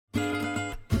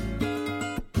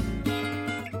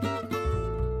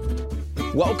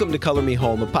Welcome to Color Me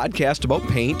Home, a podcast about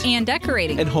paint and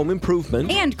decorating and home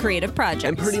improvement and creative projects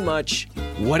and pretty much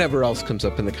whatever else comes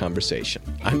up in the conversation.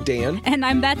 I'm Dan. And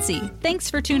I'm Betsy. Thanks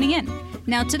for tuning in.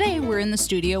 Now today we're in the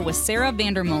studio with Sara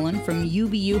Vander Molen from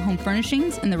UBU Home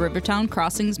Furnishings in the Rivertown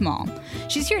Crossings Mall.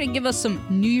 She's here to give us some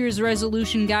New Year's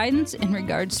resolution guidance in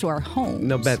regards to our homes.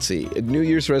 Now, Betsy, New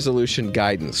Year's resolution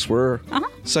guidance. We're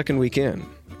second weekend,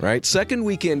 right? Second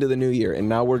weekend of the new year, and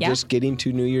now we're just getting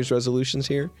to New Year's resolutions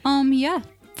here? Yeah.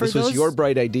 This was your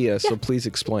bright idea, so please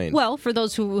explain. Well, for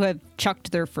those who have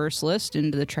chucked their first list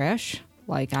into the trash,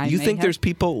 like I You think there's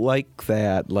people like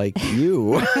that, like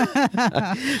you?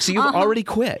 So you've already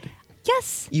quit?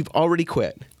 Yes. You've already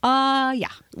quit? Yeah.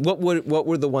 What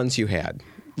were the ones you had?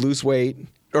 Lose weight?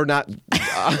 Or not?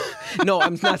 No,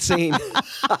 I'm not saying.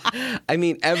 I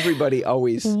mean, everybody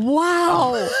always.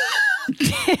 Wow.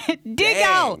 Dig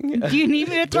out. Do you need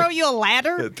me to throw you a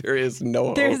ladder? There is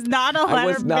no. There's not a ladder. I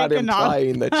was not big enough.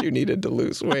 implying that you needed to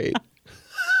lose weight.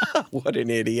 What an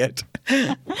idiot.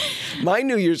 My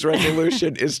New Year's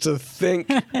resolution is to think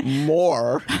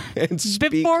more and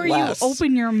speak Before less. you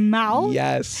open your mouth?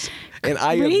 Yes. And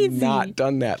I have not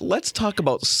done that. Let's talk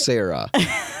about Sara,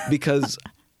 because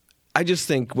I just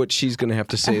think what she's going to have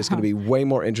to say is going to be way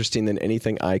more interesting than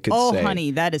anything I could say. Oh,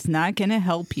 honey, that is not going to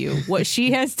help you. What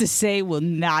she has to say will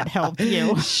not help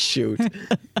you. Shoot.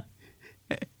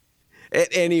 At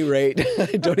any rate,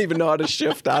 I don't even know how to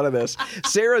shift out of this.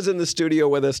 Sara's in the studio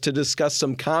with us to discuss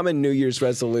some common New Year's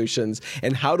resolutions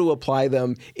and how to apply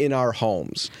them in our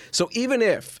homes. So even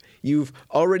if you've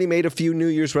already made a few New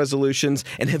Year's resolutions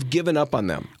and have given up on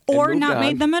them, or not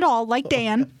made them at all, like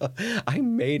Dan. I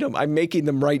made them. I'm making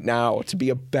them right now to be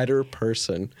a better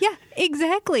person. Yeah,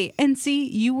 exactly. And see,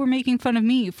 you were making fun of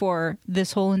me for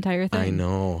this whole entire thing. I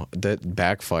know. That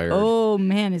backfired. Oh,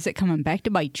 man, is it coming back to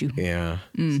bite you? Yeah.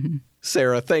 Mm-hmm.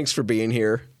 Sara, thanks for being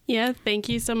here. Yeah, thank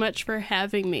you so much for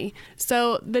having me.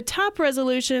 So the top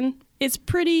resolution is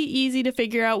pretty easy to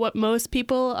figure out what most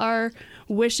people are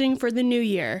wishing for the new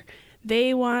year.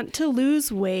 They want to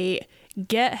lose weight,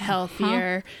 get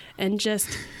healthier, and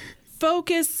just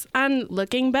focus on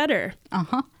looking better.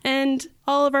 And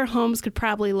all of our homes could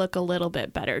probably look a little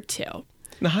bit better too.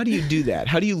 Now, how do you do that?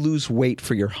 How do you lose weight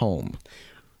for your home?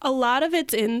 A lot of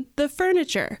it's in the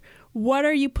furniture. What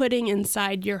are you putting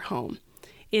inside your home?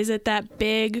 Is it that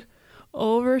big,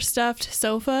 overstuffed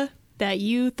sofa that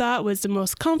you thought was the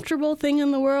most comfortable thing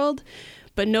in the world,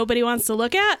 but nobody wants to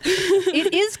look at?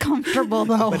 It is comfortable,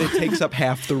 though. But it takes up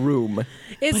half the room.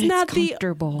 It's not the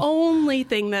only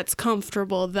thing that's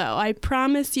comfortable, though. I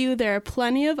promise you there are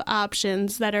plenty of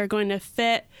options that are going to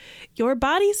fit your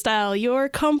body style, your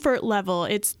comfort level.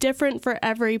 It's different for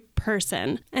every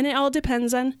person, and it all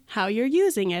depends on how you're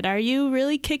using it. Are you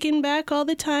really kicking back all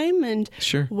the time and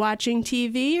watching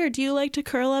TV, or do you like to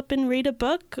curl up and read a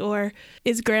book, or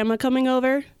is grandma coming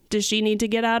over? Does she need to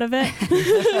get out of it?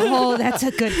 Oh, that's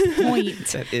a good point.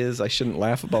 That is. I shouldn't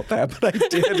laugh about that, but I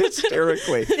did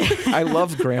hysterically. I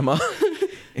love Grandma,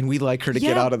 and we like her to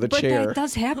get out of the chair. But that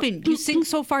does happen. You sink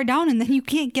so far down, and then you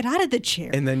can't get out of the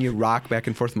chair. And then you rock back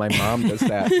and forth. My mom does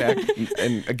that.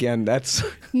 And again, that's...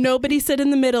 Nobody sit in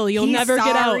the middle. You'll never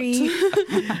get out.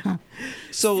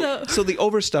 So the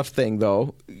overstuffed thing,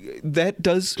 though, that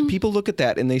does, people look at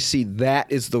that and they see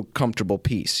that is the comfortable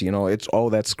piece. You know, it's, oh,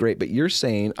 that's great. But you're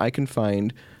saying I can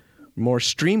find more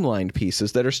streamlined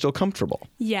pieces that are still comfortable.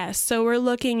 Yes. So we're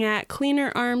looking at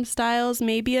cleaner arm styles.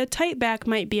 Maybe a tight back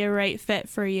might be a right fit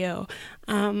for you.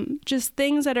 Just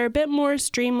things that are a bit more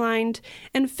streamlined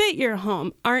and fit your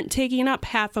home, aren't taking up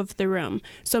half of the room.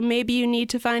 So maybe you need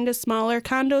to find a smaller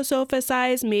condo sofa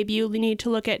size. Maybe you need to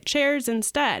look at chairs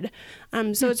instead.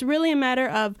 So it's really a matter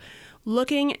of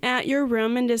looking at your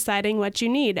room and deciding what you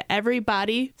need. Every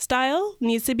body style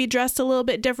needs to be dressed a little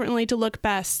bit differently to look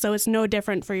best, so it's no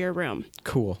different for your room.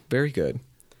 Cool. Very good.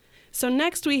 So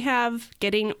next we have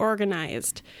getting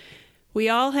organized. We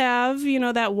all have,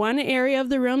 that one area of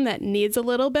the room that needs a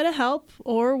little bit of help,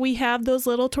 or we have those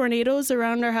little tornadoes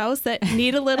around our house that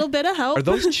need a little bit of help. Are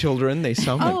those children? They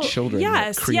sound like children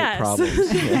that create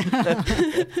problems.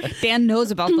 Dan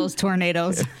knows about those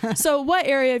tornadoes. So what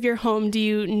area of your home do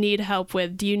you need help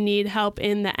with? Do you need help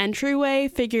in the entryway,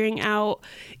 figuring out,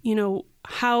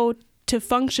 how to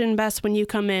function best when you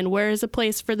come in? Where is a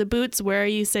place for the boots? Where are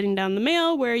you sitting down the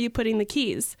mail? Where are you putting the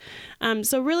keys?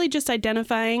 So really just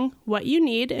identifying what you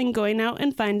need and going out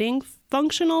and finding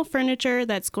functional furniture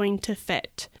that's going to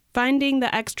fit. Finding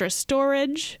the extra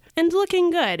storage and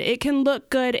looking good. It can look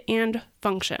good and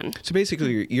function. So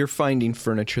basically you're finding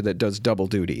furniture that does double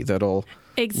duty, that'll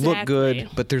look good,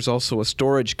 but there's also a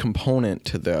storage component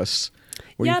to this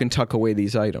where you can tuck away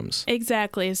these items.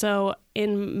 Exactly. So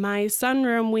in my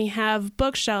sunroom, we have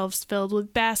bookshelves filled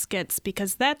with baskets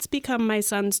because that's become my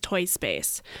son's toy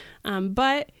space.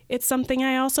 But it's something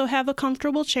I also have a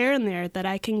comfortable chair in there that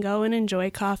I can go and enjoy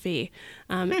coffee.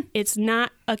 It's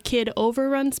not a kid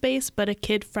overrun space, but a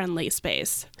kid friendly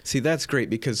space. See, that's great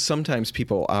because sometimes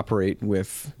people operate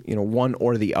with, one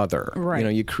or the other. Right.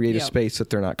 You create a space that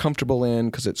they're not comfortable in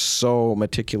because it's so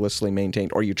meticulously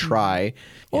maintained, or you try.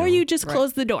 Or you just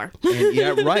close the door.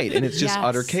 And, right. And it's just Yes.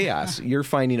 utter chaos. You're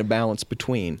finding a balance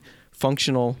between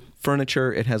functional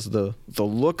furniture. It has the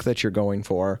look that you're going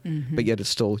for, but yet it's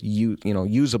still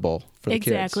usable for the kids.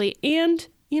 Exactly. And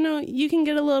you can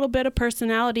get a little bit of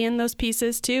personality in those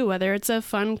pieces too, whether it's a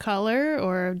fun color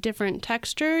or a different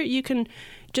texture. You can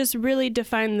just really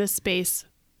define the space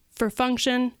for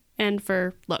function and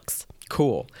for looks.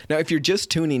 Cool. Now, if you're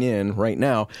just tuning in right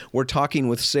now, we're talking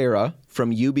with Sara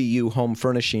from UBU Home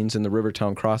Furnishings in the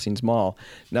Rivertown Crossings Mall.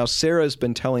 Now, Sarah's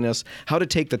been telling us how to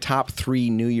take the top 3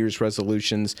 New Year's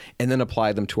resolutions and then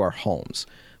apply them to our homes.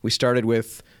 We started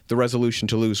with the resolution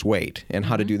to lose weight and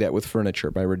how to do that with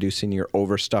furniture by reducing your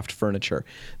overstuffed furniture.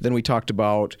 Then we talked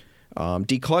about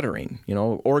decluttering,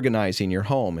 organizing your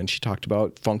home, and she talked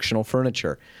about functional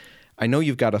furniture. I know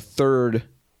you've got a third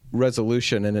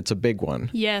resolution, and it's a big one.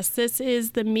 Yes, this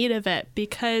is the meat of it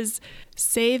because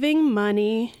saving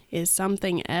money is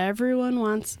something everyone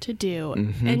wants to do.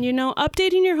 And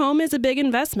updating your home is a big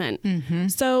investment.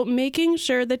 So making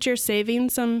sure that you're saving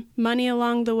some money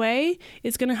along the way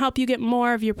is going to help you get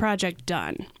more of your project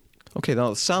done. Okay,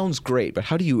 now it sounds great, but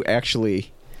how do you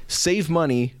actually save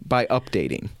money by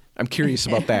updating? I'm curious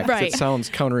about that because Right. it sounds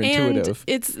counterintuitive.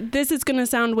 And this is going to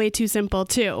sound way too simple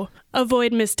too.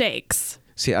 Avoid mistakes.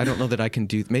 See, I don't know that I can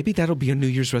do. Maybe that'll be a New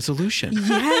Year's resolution.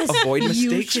 Yes. Avoid mistakes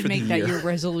You should for the make that year. your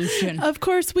resolution. Of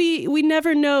course, we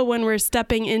never know when we're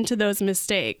stepping into those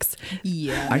mistakes.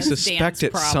 Yeah. I that's suspect Dan's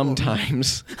it problem.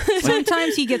 sometimes.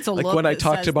 Sometimes he gets a Like look when I that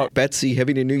talked says about Betsy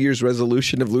having a New Year's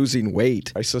resolution of losing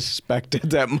weight, I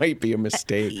suspected that might be a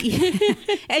mistake.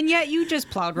 that. And yet you just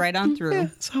plowed right on through. Yeah,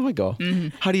 that's how I go.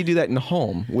 How do you do that in a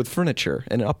home with furniture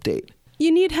and an update?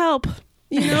 You need help.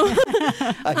 You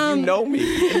know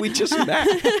me, and we just met.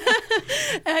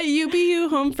 At UBU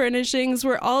Home Furnishings,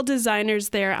 we're all designers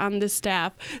there on the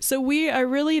staff. So we are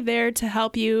really there to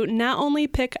help you not only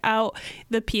pick out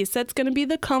the piece that's going to be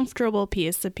the comfortable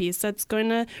piece, the piece that's going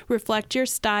to reflect your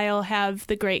style, have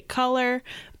the great color,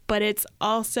 but it's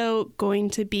also going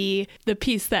to be the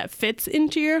piece that fits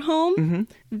into your home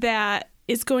that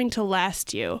is going to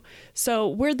last you. So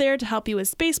we're there to help you with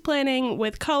space planning,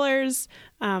 with colors.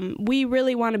 We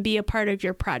really want to be a part of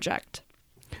your project.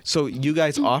 So you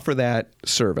guys offer that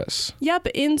service. Yep,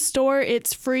 in store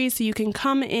it's free, so you can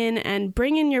come in and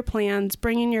bring in your plans,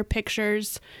 bring in your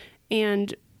pictures,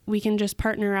 and we can just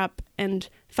partner up and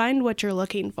find what you're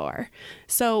looking for.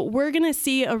 So we're going to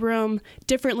see a room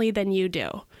differently than you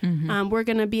do. We're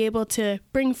going to be able to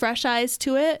bring fresh eyes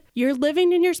to it. You're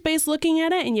living in your space looking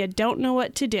at it and you don't know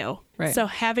what to do. Right. So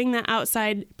having that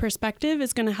outside perspective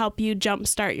is going to help you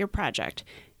jumpstart your project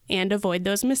and avoid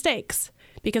those mistakes.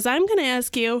 Because I'm going to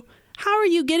ask you, how are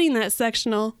you getting that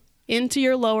sectional into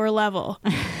your lower level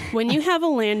when you have a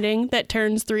landing that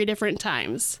turns 3 different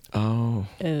times? Oh,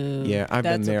 yeah, I've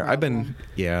been that's a there. I've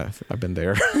been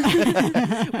there.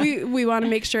 We want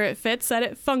to make sure it fits, that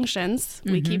it functions.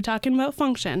 We keep talking about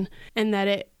function, and that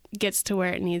it gets to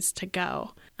where it needs to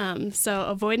go. So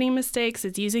avoiding mistakes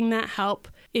is using that help.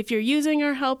 If you're using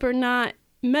our help or not,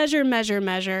 measure.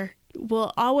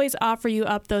 We'll always offer you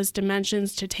up those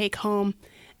dimensions to take home.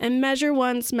 And measure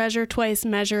once, measure twice,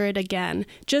 measure it again,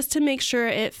 just to make sure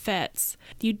it fits.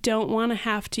 You don't want to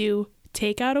have to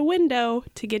take out a window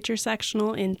to get your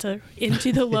sectional into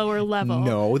the lower level.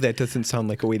 No, that doesn't sound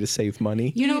like a way to save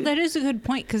money. That is a good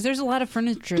point because there's a lot of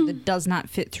furniture that does not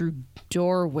fit through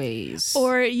doorways.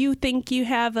 Or you think you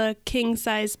have a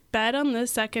king-size bed on the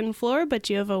 2nd floor, but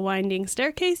you have a winding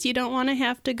staircase. You don't want to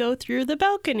have to go through the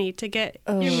balcony to get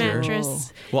your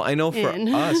mattress. Well, I know for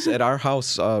us at our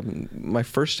house, my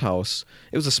first house,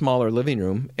 it was a smaller living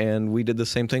room, and we did the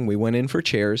same thing. We went in for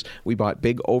chairs. We bought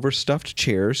big overstuffed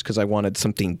chairs because I wanted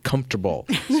something comfortable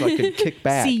so I could kick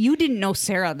back. See, you didn't know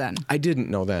Sarah then. I didn't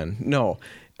know then. No,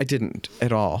 I didn't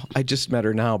at all. I just met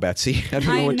her now, Betsy. I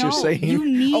don't know what you're saying.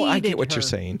 You I get needed what her. you're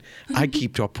saying. I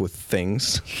keep up with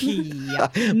things. Yeah.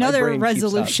 My Another brain keeps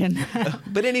up. resolution.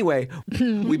 But anyway,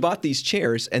 we bought these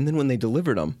chairs, and then when they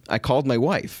delivered them, I called my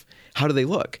wife. How do they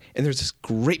look? And there's this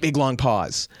great big long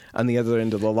pause on the other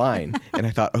end of the line. And I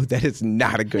thought, that is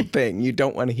not a good thing. You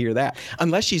don't want to hear that.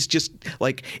 Unless she's just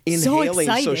like inhaling so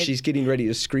excited. she's getting ready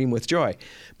to scream with joy.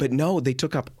 But no, they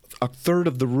took up a third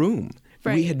of the room.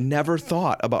 Right. We had never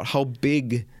thought about how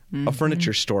big a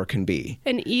furniture store can be.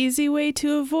 An easy way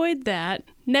to avoid that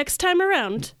next time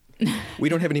around. We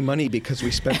don't have any money because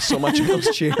we spent so much on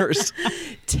those chairs.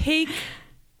 Take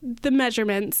the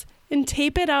measurements and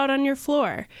tape it out on your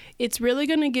floor. It's really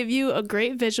going to give you a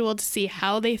great visual to see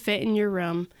how they fit in your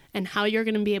room and how you're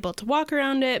going to be able to walk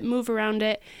around it, move around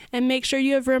it, and make sure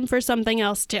you have room for something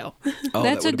else too. Oh,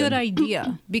 That's a good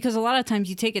idea, because a lot of times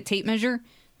you take a tape measure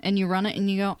and you run it and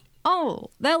you go, oh,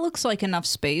 that looks like enough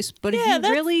space. But if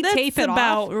you really tape it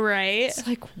about off, right. it's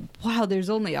like, wow, there's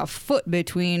only a foot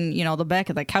between, the back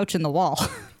of the couch and the wall.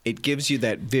 It gives you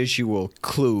that visual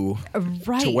clue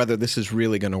Right. to whether this is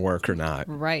really going to work or not.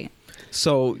 Right.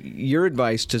 So your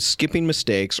advice to skipping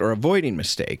mistakes or avoiding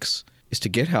mistakes is to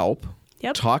get help,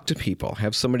 talk to people,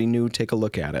 have somebody new take a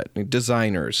look at it,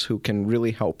 designers who can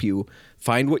really help you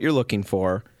find what you're looking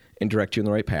for and direct you in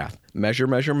the right path. Measure,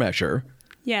 measure, measure.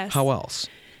 Yes. How else?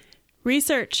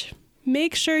 Research.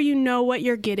 Make sure you know what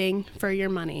you're getting for your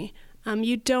money.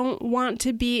 You don't want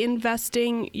to be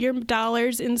investing your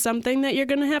dollars in something that you're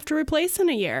going to have to replace in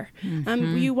a year.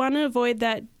 You want to avoid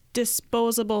that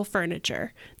disposable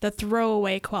furniture, the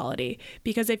throwaway quality,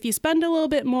 because if you spend a little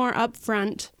bit more up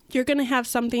front, you're going to have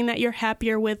something that you're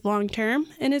happier with long term,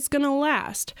 and it's going to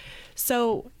last.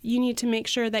 So you need to make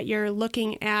sure that you're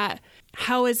looking at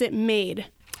how is it made?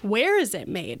 Where is it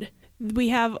made? We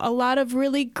have a lot of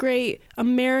really great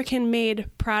American-made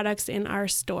products in our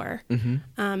store.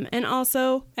 And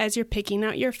also, as you're picking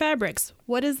out your fabrics,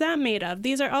 what is that made of?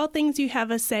 These are all things you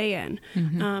have a say in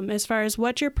as far as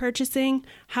what you're purchasing,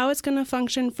 how it's going to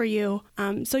function for you.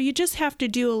 So you just have to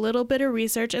do a little bit of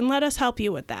research and let us help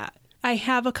you with that. I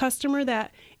have a customer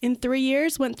that in 3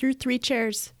 years went through 3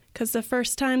 chairs because the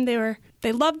first time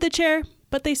they loved the chair,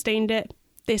 but they stained it.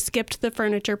 They skipped the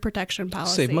furniture protection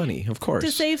policy. Save money, of course.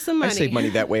 To save some money. I save money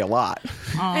that way a lot.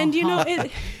 And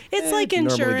it's like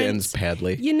insurance. Normally it ends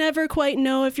badly. You never quite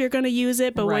know if you're going to use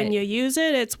it, but when you use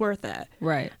it, it's worth it.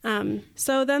 Right.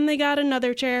 So then they got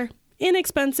another chair.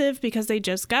 Inexpensive because they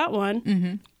just got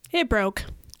one. It broke.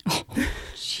 Oh,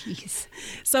 jeez.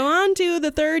 So on to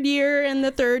the 3rd year and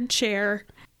the 3rd chair.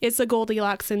 It's a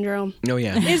Goldilocks syndrome. Oh,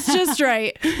 yeah. It's just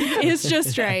right. It's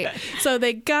just right. So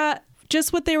they got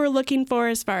just what they were looking for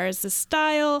as far as the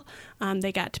style.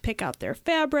 They got to pick out their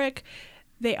fabric.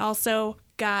 They also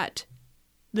got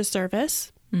the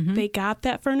service. They got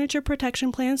that furniture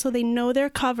protection plan, so they know they're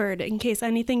covered in case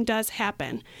anything does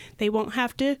happen. They won't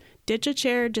have to ditch a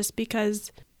chair just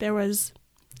because there was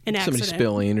an accident. Somebody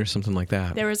spilling or something like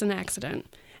that. There was an accident.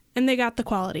 And they got the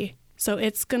quality. So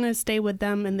it's going to stay with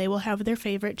them, and they will have their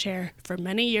favorite chair for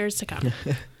many years to come.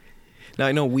 Now,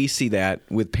 I know we see that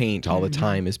with paint all the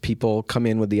time, as people come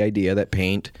in with the idea that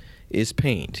paint is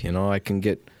paint. I can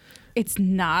get... It's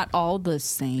not all the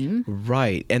same.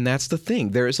 Right. And that's the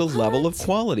thing. There is a level of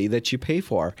quality that you pay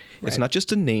for. Right. It's not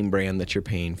just a name brand that you're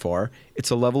paying for. It's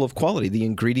a level of quality. The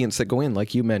ingredients that go in,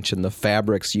 like you mentioned, the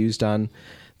fabrics used on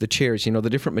the chairs, the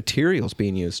different materials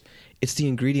being used. It's the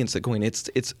ingredients that go in.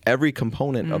 It's every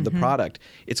component of the product.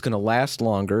 It's going to last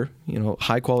longer.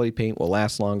 High quality paint will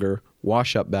last longer,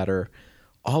 wash up better.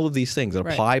 All of these things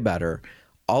apply better.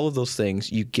 All of those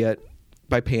things you get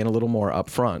by paying a little more up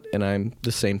front. And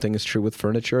the same thing is true with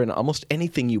furniture and almost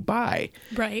anything you buy.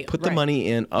 Right. Put the money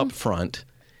in up front.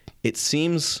 It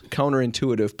seems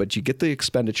counterintuitive, but you get the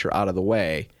expenditure out of the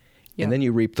way, and then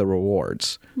you reap the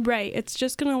rewards. Right. It's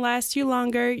just going to last you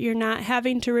longer. You're not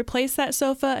having to replace that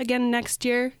sofa again next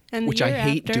year and the Which year I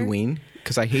hate after. doing,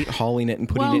 because I hate hauling it and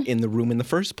putting it in the room in the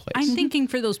first place. I'm thinking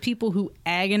for those people who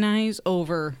agonize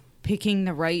over picking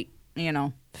the right,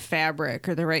 fabric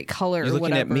or the right color You're or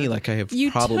whatever. looking at me like I have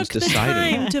You problems took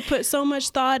deciding. the time to put so much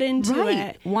thought into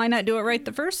it. Why not do it right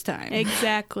the first time?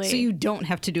 Exactly. So you don't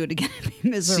have to do it again and be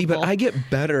miserable. See, but I get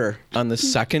better on the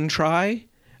second try.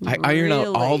 I iron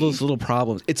out all those little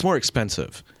problems. It's more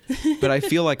expensive, but I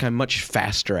feel like I'm much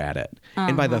faster at it.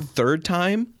 And by the 3rd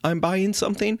time I'm buying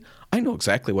something, I know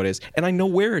exactly what it is, and I know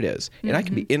where it is, and I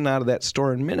can be in and out of that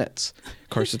store in minutes. Of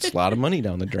course, it's a lot of money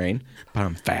down the drain, but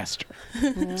I'm faster.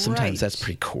 Sometimes that's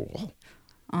pretty cool.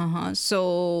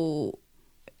 So,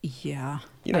 yeah.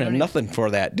 You don't have nothing for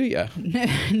that, do you?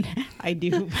 I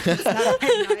do. It's not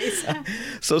very nice.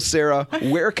 So, Sarah,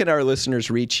 where can our listeners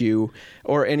reach you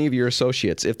or any of your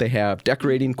associates if they have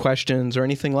decorating questions or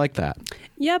anything like that?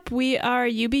 Yep, we are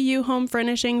UBU Home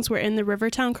Furnishings. We're in the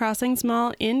Rivertown Crossings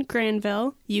Mall in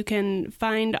Granville. You can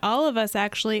find all of us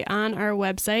actually on our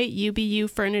website,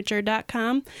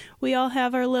 ubufurniture.com. We all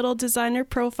have our little designer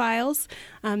profiles.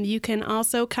 You can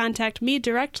also contact me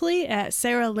directly at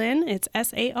Sarah Lynn. It's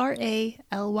SaralYNN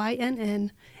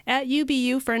at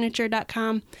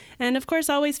ubufurniture.com. And of course,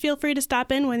 always feel free to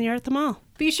stop in when you're at the mall.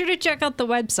 Be sure to check out the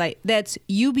website. That's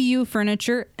UBU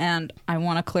Furniture, and I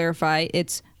want to clarify,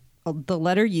 it's the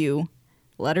letter U,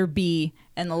 letter B,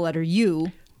 and the letter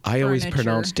U. I always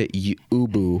pronounced it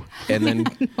UBU, and then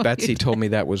Betsy told me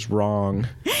that was wrong.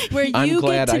 I'm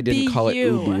glad I didn't call it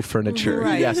UBU Furniture.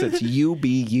 Right. Yes, it's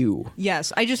UBU.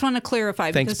 Yes, I just want to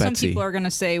clarify Thanks, because some Betsy. people are going to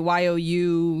say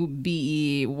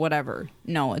YOUBE, whatever.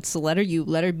 No, it's the letter U,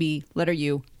 letter B, letter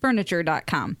U,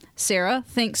 furniture.com. Sarah,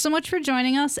 thanks so much for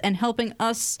joining us and helping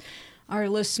us, our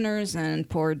listeners, and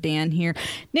poor Dan here,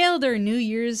 nail their New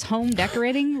Year's home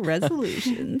decorating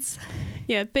resolutions.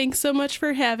 Yeah, thanks so much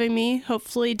for having me.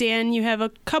 Hopefully, Dan, you have a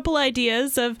couple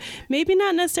ideas of maybe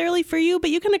not necessarily for you, but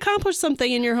you can accomplish something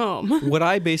in your home. What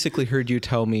I basically heard you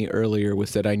tell me earlier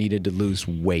was that I needed to lose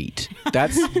weight.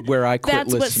 That's where I quit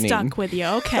That's listening. what stuck with you.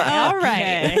 Okay. All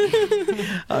right.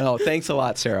 Oh, thanks a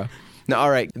lot, Sarah. Now,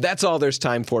 all right, that's all there's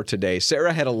time for today.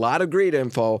 Sarah had a lot of great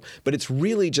info, but it's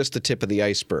really just the tip of the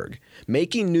iceberg.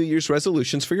 Making New Year's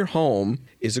resolutions for your home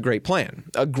is a great plan,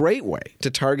 a great way to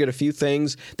target a few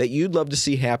things that you'd love to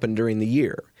see happen during the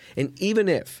year. And even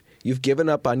if you've given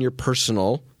up on your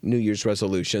personal New Year's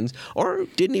resolutions or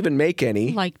didn't even make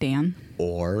any, Like Dan.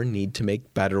 or need to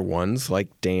make better ones like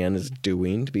Dan is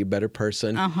doing to be a better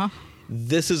person,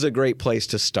 this is a great place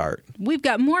to start. We've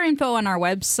got more info on our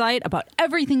website about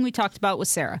everything we talked about with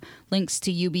Sarah. Links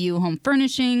to UBU Home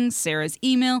Furnishings, Sarah's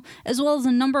email, as well as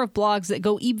a number of blogs that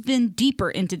go even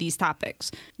deeper into these topics.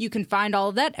 You can find all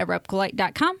of that at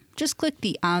repcolite.com. Just click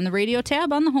the On the Radio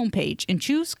tab on the homepage and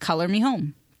choose Color Me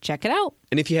Home. Check it out.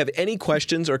 And if you have any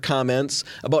questions or comments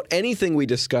about anything we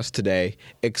discussed today,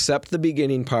 except the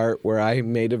beginning part where I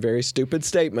made a very stupid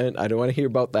statement, I don't want to hear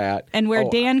about that. And where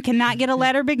Dan cannot get a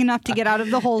ladder big enough to get out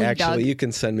of the hole he dug. Actually, you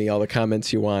can send me all the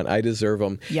comments you want. I deserve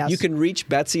them. Yes. You can reach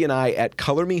Betsy and I at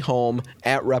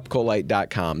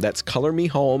colormehome@repcolite.com. That's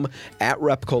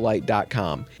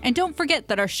colormehome@repcolite.com. And don't forget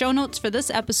that our show notes for this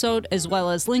episode, as well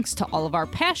as links to all of our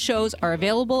past shows, are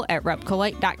available at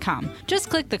repcolite.com. Just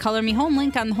click the Color Me Home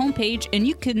link on the homepage, and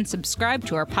you can subscribe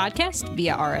to our podcast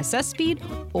via RSS feed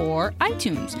or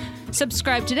iTunes.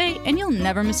 Subscribe today, and you'll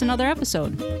never miss another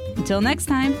episode. Until next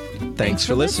time, Thanks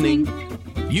for listening.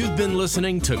 You've been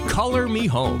listening to Color Me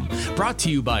Home, brought to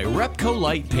you by Repco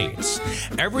Light Paints.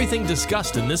 Everything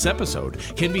discussed in this episode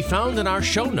can be found in our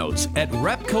show notes at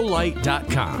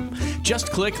repcolite.com.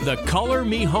 Just click the Color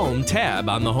Me Home tab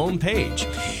on the home page.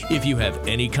 If you have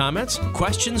any comments,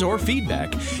 questions, or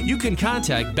feedback, you can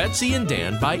contact Betsy and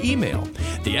Dan by email.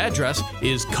 The address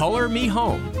is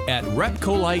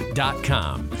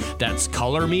colormehome@repcolite.com. That's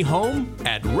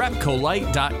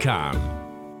colormehome@repcolite.com.